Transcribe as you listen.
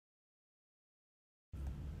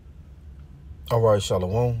All right,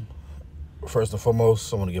 Shalom. First and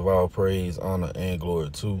foremost, I want to give all praise, honor, and glory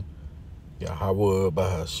to Yahawah,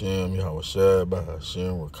 Bahashem, Yahawashi,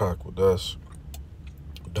 Bahashem, Rawchaa, Qadash.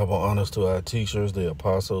 Double honors to our teachers, the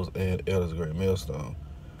apostles, and elders, great millstone.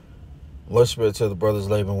 Much respect to the brothers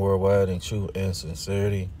laboring worldwide in truth and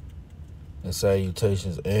sincerity, and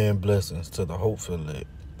salutations and blessings to the hopeful elect,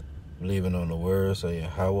 believing on the words of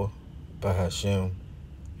Yahawah, Bahashem,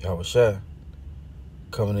 Yahawashi.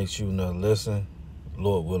 Coming at you another lesson,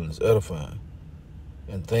 Lord willing, is edifying.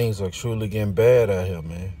 And things are truly getting bad out here,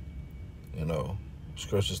 man. You know,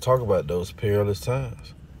 scriptures talk about those perilous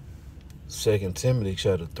times. 2 Timothy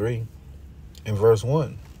chapter 3 and verse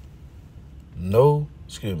 1.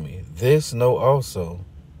 This know also,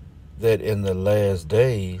 that in the last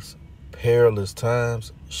days perilous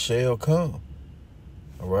times shall come.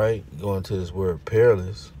 All right, going to this word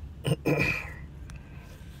perilous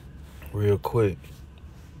real quick.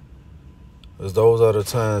 Because those are the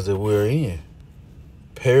times that we're in.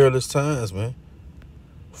 Perilous times, man.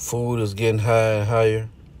 Food is getting higher and higher.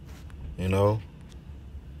 You know,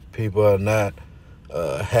 people are not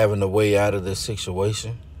having a way out of this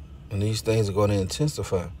situation. And these things are going to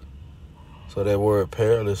intensify. So that word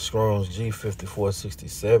perilous, Strong's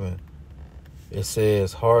G5467, it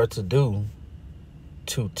says hard to do,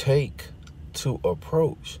 to take, to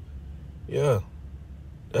approach. Yeah,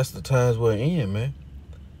 that's the times we're in, man.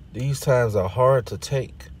 These times are hard to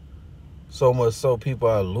take. So much so people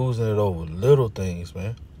are losing it over little things,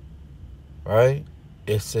 man. Right?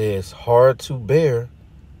 It says hard to bear,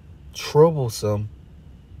 troublesome,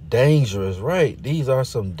 dangerous. Right? These are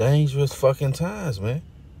some dangerous fucking times, man.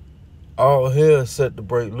 All hell is set to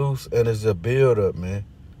break loose, and it's a build up, man.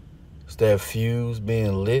 It's that fuse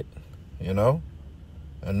being lit, you know?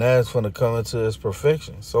 And now it's going to come into its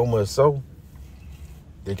perfection. So much so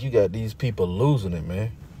that you got these people losing it,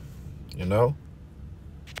 man. You know?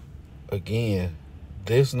 Again,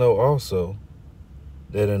 this know also,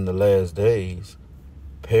 that in the last days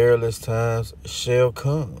perilous times shall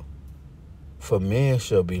come. For men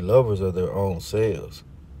shall be lovers of their own selves.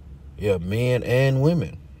 Yeah, men and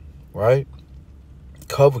women. Right?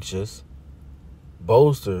 Covetous,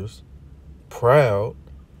 boasters, proud,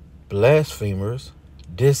 blasphemers,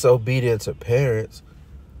 disobedient to parents,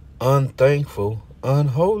 unthankful,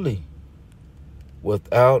 unholy,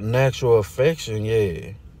 without natural affection.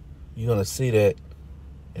 Yeah, you're going to see that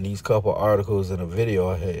in these couple articles in a video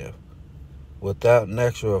I have. Without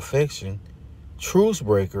natural affection, truce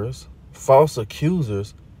breakers, false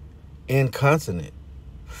accusers, incontinent,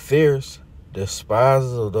 fierce,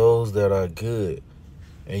 despisers of those that are good.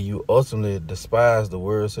 And you ultimately despise the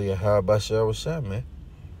words of Yahawashi, man.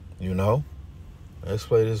 You know? Let's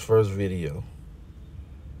play this first video.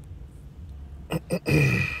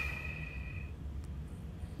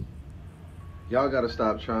 Y'all gotta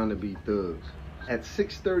stop trying to be thugs. At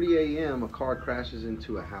 6:30 a.m., a car crashes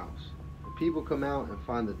into a house. The people come out and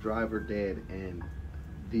find the driver dead and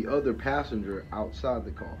the other passenger outside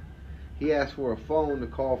the car. He asks for a phone to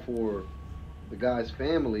call for the guy's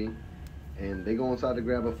family, and they go inside to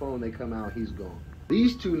grab a phone. They come out, he's gone.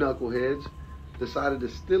 These two knuckleheads decided to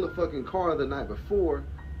steal a fucking car the night before,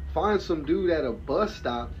 find some dude at a bus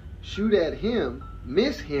stop, shoot at him,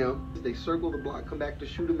 miss him. They circle the block, come back to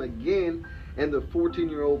shoot him again, and the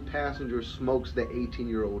 14-year-old passenger smokes the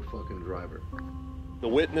 18-year-old fucking driver. The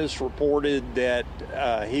witness reported that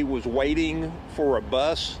he was waiting for a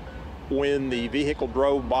bus when the vehicle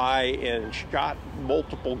drove by and shot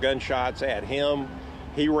multiple gunshots at him.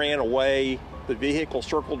 He ran away. The vehicle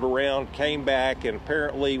circled around, came back, and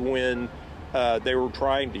apparently when they were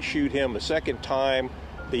trying to shoot him a second time,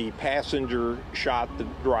 the passenger shot the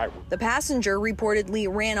driver. The passenger reportedly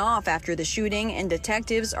ran off after the shooting, and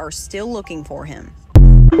detectives are still looking for him.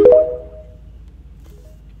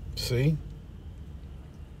 See?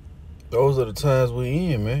 Those are the times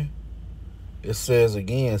we in, man. It says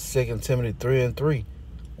again, 2 Timothy 3 and 3,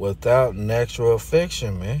 without natural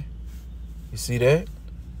affection, man. You see that?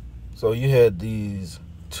 So you had these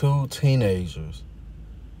two teenagers,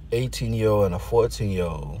 18-year-old and a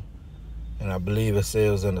 14-year-old. And I believe it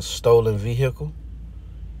says in a stolen vehicle.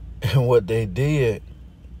 And what they did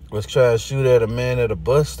was try to shoot at a man at a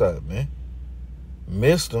bus stop, man.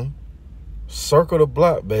 Missed him, circled the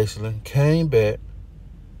block basically, came back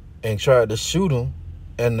and tried to shoot him.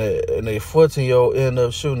 And the 14-year-old ended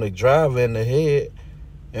up shooting the driver in the head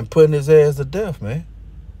and putting his ass to death, man.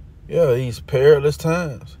 Yeah, these perilous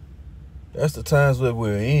times. That's the times that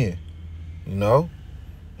we're in, you know?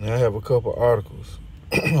 And I have a couple articles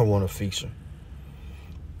I want to feature.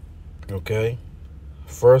 Okay?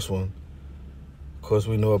 First one, of course,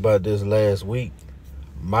 we know about this last week.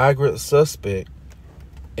 migrant suspect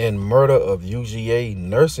in murder of UGA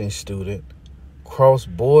nursing student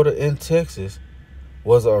crossed border in Texas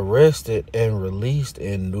was arrested and released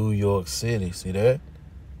in New York City. See that?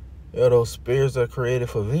 Yeah, those spirits are created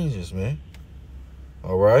for vengeance, man.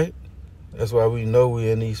 All right? That's why we know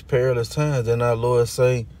we're in these perilous times. And our Lord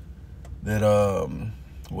say that,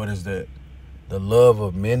 what is that? The love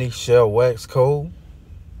of many shall wax cold.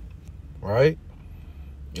 Right?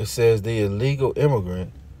 It says the illegal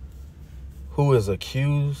immigrant who is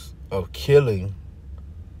accused of killing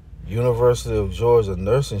University of Georgia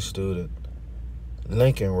nursing student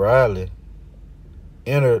Lincoln Riley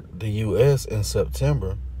entered the U.S. in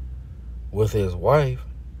September with his wife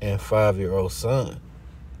and 5-year-old son.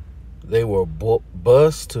 They were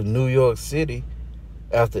bused to New York City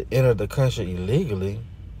after entering the country illegally.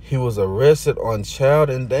 He was arrested on child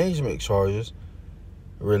endangerment charges,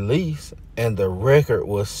 released, and the record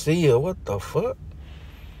was sealed. What the fuck?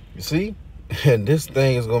 You see? And this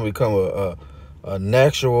thing is going to become a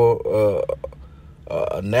natural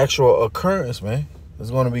occurrence, man. It's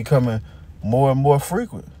going to be coming more and more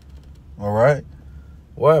frequent. All right?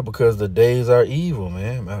 Why? Because the days are evil,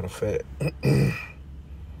 man. Matter of fact.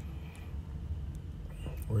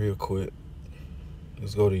 Real quick.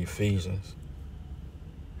 Let's go to Ephesians.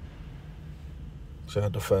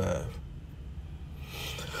 Chapter 5.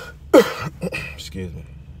 Excuse me.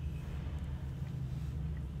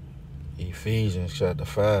 Ephesians chapter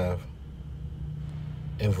 5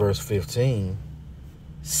 and verse 15.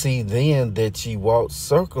 See then that ye walk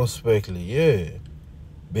circumspectly,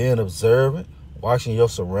 being observant, watching your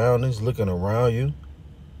surroundings, looking around you.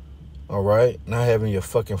 All right, not having your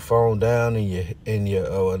fucking phone down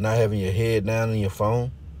not having your head down in your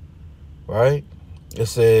phone. Right? It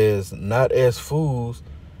says not as fools,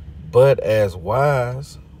 but as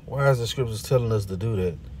wise. Why is the scriptures telling us to do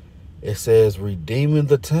that? It says redeeming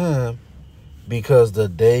the time because the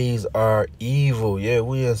days are evil. Yeah,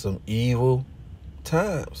 we in some evil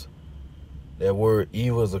times. That word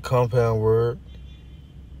evil is a compound word.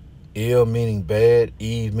 Ill meaning bad,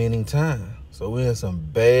 eve meaning time. So we're in some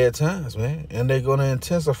bad times, man. And they're going to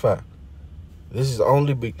intensify. This is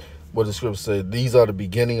only what the scripture says. These are the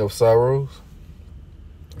beginning of sorrows.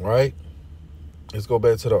 Right? Let's go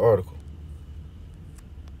back to the article.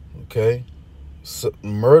 Okay.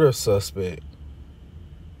 Murder suspect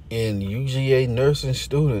in UGA nursing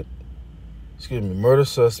student. Murder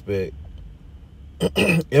suspect.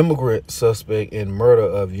 Immigrant suspect in murder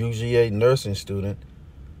of UGA nursing student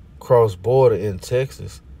crossed border in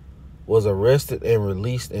Texas was arrested and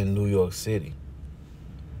released in New York City.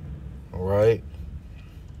 All right.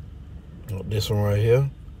 This one right here.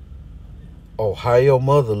 Ohio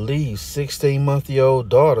mother leaves 16-month-old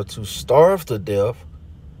daughter to starve to death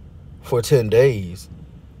for 10 days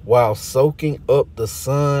while soaking up the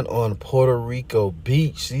sun on Puerto Rico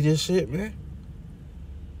beach. See this shit, man?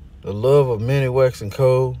 The love of many waxing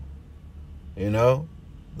cold. You know,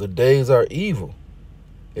 the days are evil.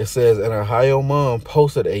 It says an Ohio mom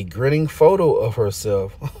posted a grinning photo of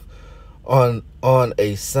herself on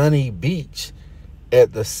a sunny beach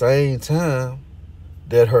at the same time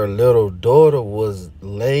that her little daughter was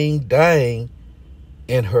laying dying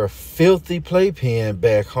in her filthy playpen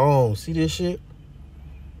back home. See this shit?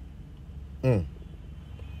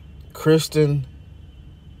 Kristen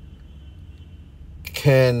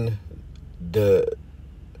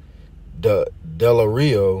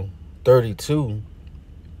Delario, 32,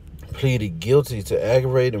 pleaded guilty to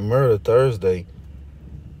aggravated murder Thursday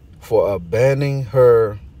for abandoning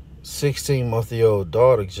her 16-month-old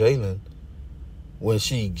daughter, Jalen, when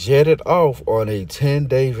she jetted off on a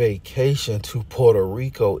 10-day vacation to Puerto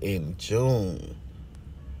Rico in June.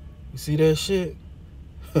 You see that shit?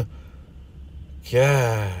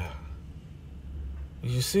 God.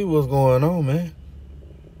 You see what's going on, man?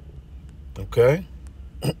 Okay?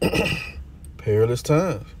 Perilous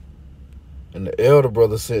times. And the elder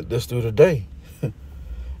brother sent this through today.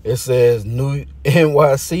 It says, new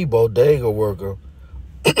NYC bodega worker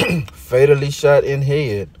fatally shot in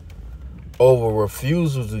head over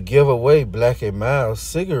refusal to give away Black & Mild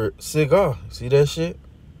cigar. See that shit?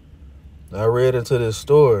 I read into this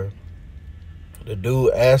story. The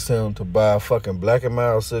dude asked him to buy a fucking Black &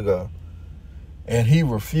 Mild cigar, and he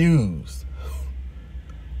refused.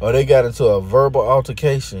 Or they got into a verbal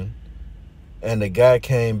altercation, and the guy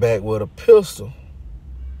came back with a pistol,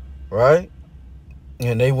 right?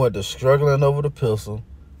 And they went to struggling over the pistol,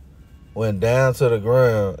 went down to the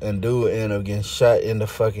ground, and dude ended up getting shot in the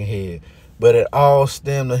fucking head. But it all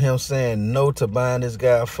stemmed to him saying no to buying this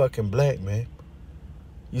guy a fucking black, man.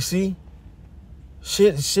 You see?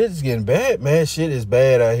 Shit's getting bad, man. Shit is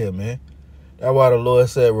bad out here, man. That's why the Lord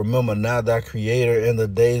said, remember now thy creator in the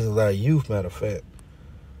days of thy youth, matter of fact.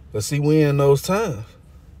 But see, we in those times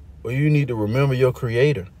where you need to remember your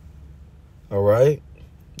creator. All right?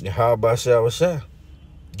 Yahawashi.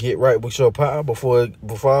 Get right with your power before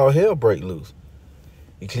all hell break loose.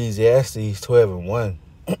 Ecclesiastes 12:1.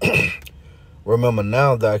 Remember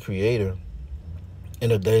now thy creator in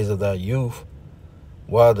the days of thy youth,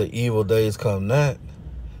 while the evil days come not,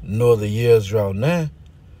 nor the years draw nigh,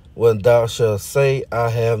 when thou shalt say, I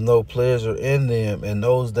have no pleasure in them, and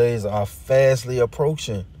those days are fastly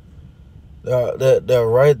approaching. They're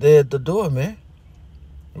right there at the door, man.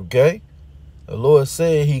 Okay? The Lord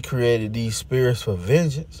said he created these spirits for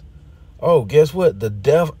vengeance. Oh, guess what? The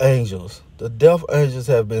death angels. The death angels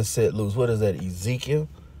have been set loose. What is that, Ezekiel?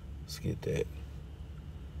 Let's get that.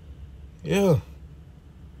 Yeah.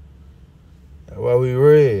 That's why we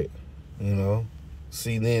read, you know.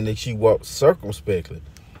 See then that ye walk circumspectly,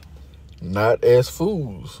 not as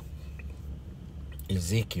fools.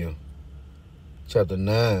 Ezekiel chapter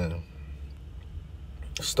 9,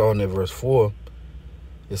 starting at verse 4.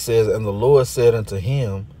 It says, and the Lord said unto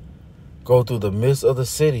him, go through the midst of the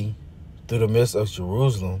city, through the midst of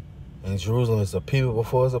Jerusalem, and Jerusalem is a people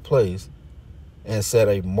before it's a place, and set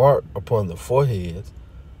a mark upon the foreheads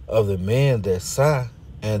of the men that sigh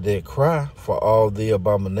and that cry for all the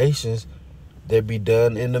abominations that be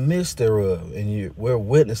done in the midst thereof. And we're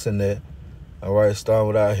witnessing that. All right, starting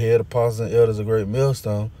with our head apostles and elders, a great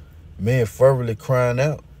millstone, men fervently crying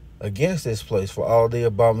out against this place for all the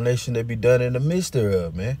abomination that be done in the midst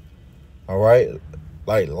thereof, man. All right,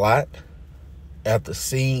 like Lot, after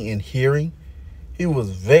seeing and hearing, he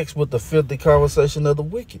was vexed with the filthy conversation of the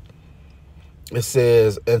wicked. It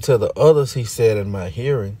says, and to the others he said in my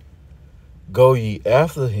hearing, go ye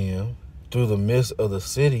after him through the midst of the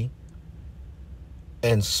city,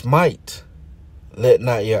 and smite, let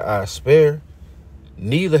not your eye spare,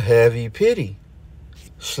 neither have ye pity.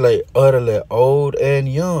 Slay utterly old and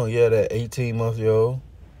young. Yeah, that 18-month-old,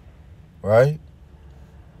 right?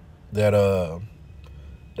 That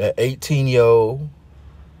 18-year-old,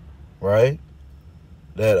 right?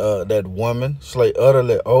 That woman, slay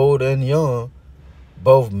utterly old and young,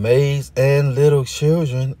 both maids and little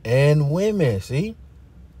children and women. See?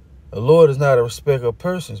 The Lord is not a respecter of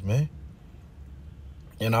persons, man.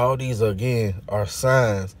 And all these, again, are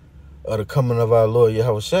signs of the coming of our Lord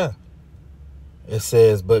Yahawashi. It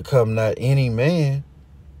says, but come not any man,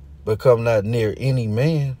 but come not near any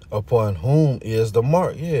man upon whom is the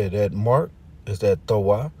mark. Yeah, that mark is that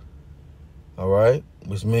Tawah. All right?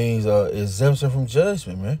 Which means exemption from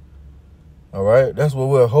judgment, man. All right? That's what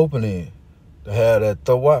we're hoping in. To have that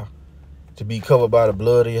Tawah. To be covered by the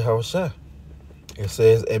blood of Yahawashi. It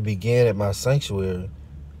says, and began at my sanctuary.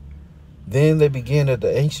 Then they began at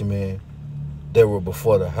the ancient men that were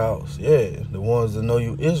before the house. Yeah, the ones that know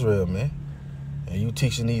you Israel, man. And you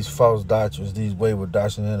teaching these false doctrines, these wayward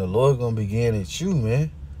doctrines, and the Lord gonna begin at you,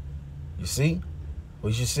 man. You see?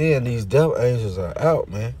 What you seeing, these death angels are out,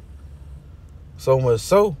 man. So much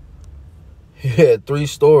so, he had 3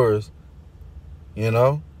 stories, you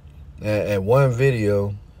know, and one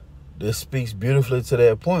video that speaks beautifully to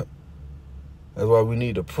that point. That's why we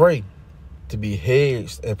need to pray to be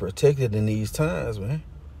hedged and protected in these times, man.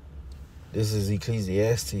 This is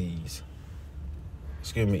Ecclesiastes.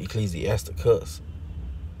 Ecclesiasticus,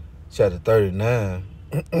 chapter 39,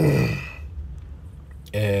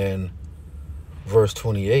 and verse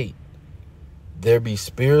 28. There be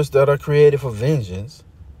spirits that are created for vengeance,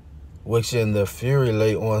 which in their fury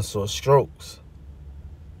lay on sore strokes.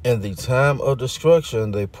 In the time of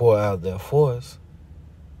destruction they pour out their force,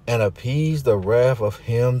 and appease the wrath of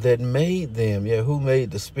him that made them. Yeah, who made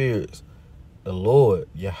the spirits? The Lord,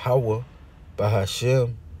 Yahawah, by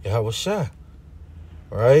Hashem, Yahawashi.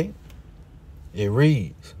 Right? It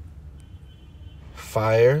reads,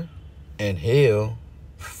 fire and hell,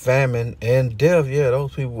 famine and death. Yeah,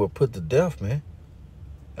 those people were put to death, man.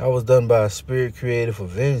 That was done by a spirit created for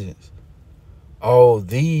vengeance. All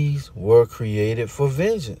these were created for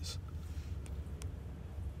vengeance.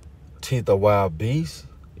 Teeth of wild beasts.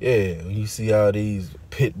 Yeah, when you see all these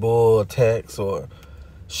pit bull attacks or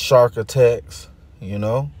shark attacks, you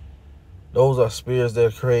know, those are spirits that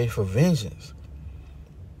are created for vengeance.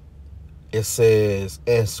 It says,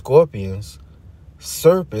 and scorpions,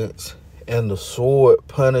 serpents, and the sword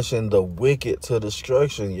punishing the wicked to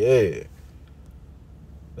destruction. Yeah.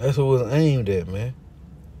 That's what it was aimed at, man.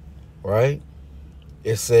 Right?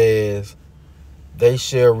 It says, they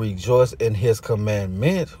shall rejoice in his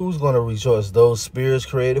commandments. Who's going to rejoice? Those spirits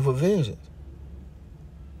created for vengeance.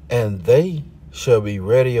 And they shall be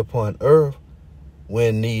ready upon earth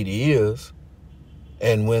when need is,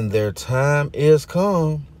 And when their time is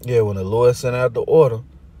come, when the Lord sent out the order,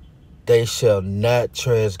 they shall not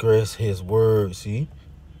transgress his word. See?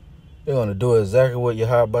 They're going to do exactly what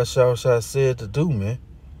Yahawashi said to do, man.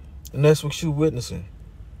 And that's what you're witnessing.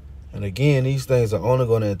 And again, these things are only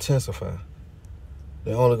going to intensify.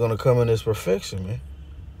 They're only going to come in this perfection, man.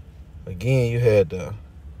 Again, you had the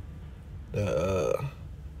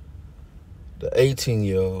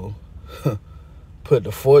 18-year-old put the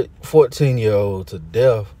 14-year-old to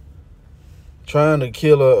death, trying to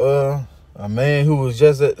kill a man who was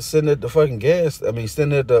just sitting at the fucking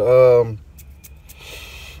sitting at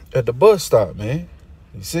the bus stop, man.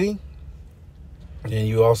 You see? And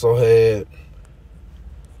you also had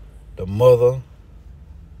the mother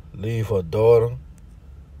leave her daughter,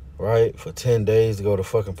 right, for 10 days to go to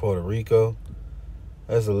fucking Puerto Rico.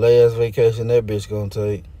 That's the last vacation that bitch gonna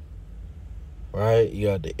take. Right? You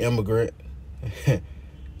got the immigrant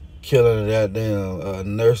killing that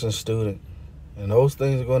damn nursing student. And those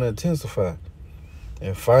things are gonna intensify.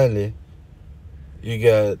 And finally, you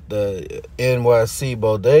got the NYC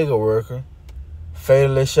bodega worker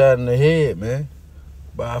fatally shot in the head, man,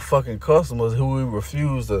 by fucking customers who we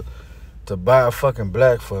refuse to buy a fucking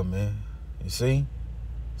black for, man. You see?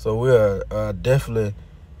 So we are definitely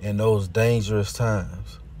in those dangerous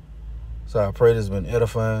times. So I pray this has been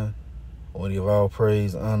edifying. I want to give all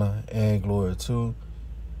praise, honor, and glory to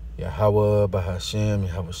Yahawah, Bahashem,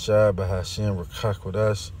 Yahawashi, Bahashem, Rawchaa,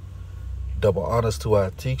 Qadash. Double honors to our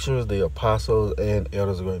teachers, the apostles, and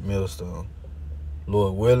elders of Great Millstone.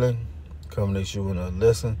 Lord willing, come next you in a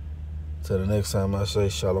lesson. Till the next time I say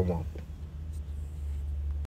Shalom.